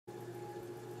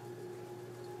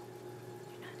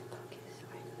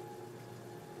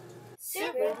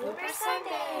Super Blooper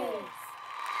Sundays!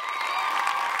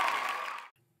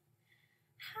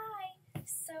 Hi!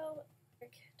 So,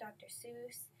 Dr.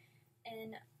 Seuss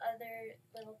and other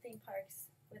little theme parks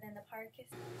within the park.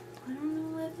 I don't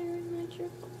know whether or not you're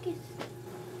focused. I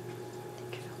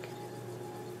think you're focused.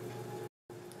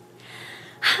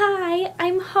 Hi,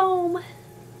 I'm home.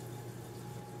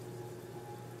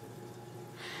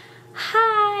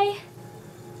 Hi!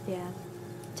 Yeah,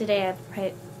 today I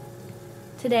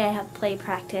have play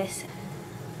practice.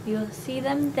 You'll see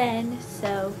them then,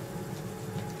 so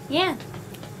yeah.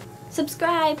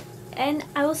 Subscribe, and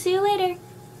I will see you later.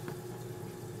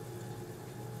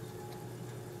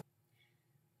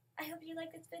 I hope you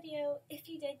liked this video. If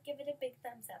you did, give it a big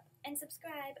thumbs up and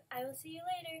subscribe. I will see you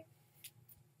later.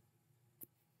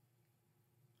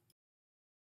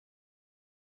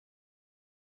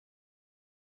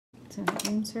 So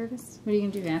room service? What are you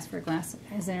going to do? Ask for a glass?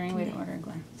 Is there any way to order a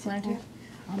glass?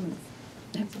 I'll move.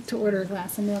 To order a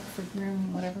glass of milk for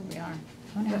room, whatever we are.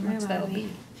 I wonder how much that'll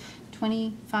be.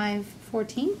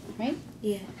 2514, right?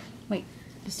 Yeah. Wait,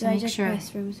 just Do to I make just sure.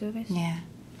 press room service? Yeah.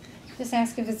 Just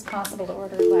ask if it's possible to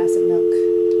order a glass of milk.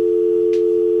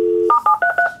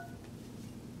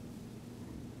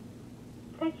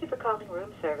 Thank you for calling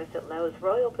room service at Lowe's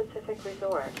Royal Pacific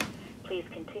Resort. Please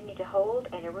continue to hold,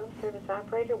 and a room service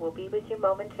operator will be with you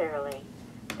momentarily.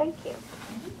 Thank you.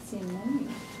 I didn't see a menu.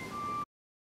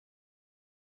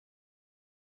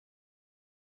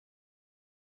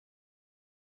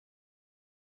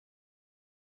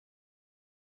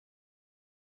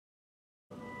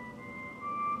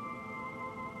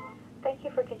 Thank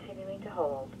you for continuing to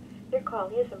hold. Your call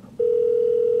is important.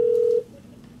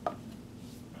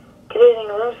 Good evening,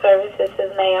 room service. This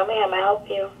is Naomi. How may I help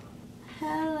you?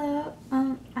 Hello.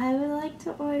 I would like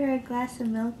to order a glass of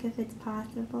milk if it's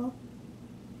possible.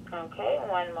 Okay,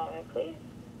 one moment, please.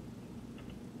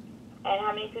 And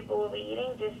how many people will be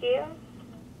eating? Just you?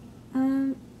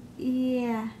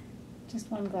 Yeah. Just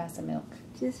one glass of milk.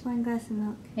 Just one glass of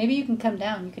milk. Maybe you can come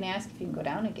down. You can ask if you can go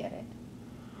down and get it.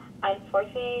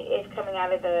 Unfortunately, it's coming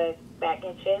out of the back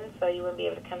kitchen, so you wouldn't be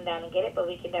able to come down and get it, but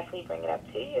we can definitely bring it up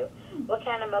to you. What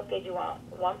kind of milk did you want?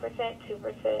 1%,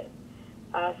 2%,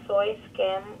 soy,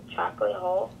 skim, chocolate,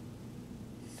 whole?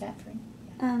 Fat-free.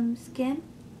 Skim?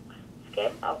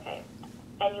 Skim? Okay.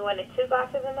 And you wanted 2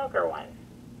 glasses of milk or 1?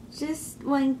 Just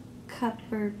 1 cup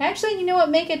or Actually, you know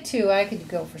what? Make it 2. I could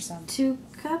go for some. 2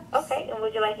 cups? Okay. And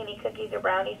would you like any cookies or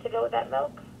brownies to go with that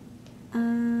milk?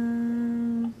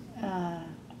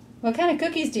 What kind of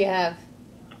cookies do you have?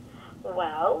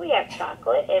 Well, we have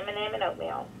chocolate, M&M, and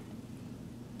oatmeal.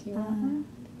 Do you want one?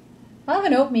 I'll have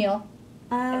an oatmeal.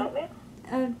 And oatmeal?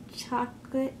 A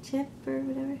chocolate chip or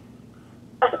whatever.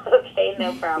 Okay,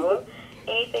 no problem.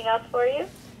 Anything else for you?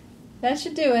 That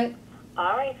should do it.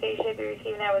 All right, so you should be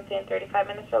receiving that within 35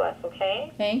 minutes or less,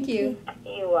 okay? Thank you.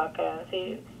 You're welcome. So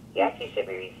you actually should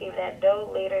be receiving that no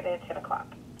later than 10 o'clock.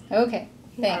 Okay,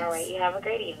 thanks. All right, you have a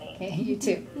great evening. Okay, you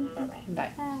too.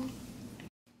 Bye-bye. Bye.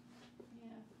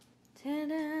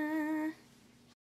 Ta-da!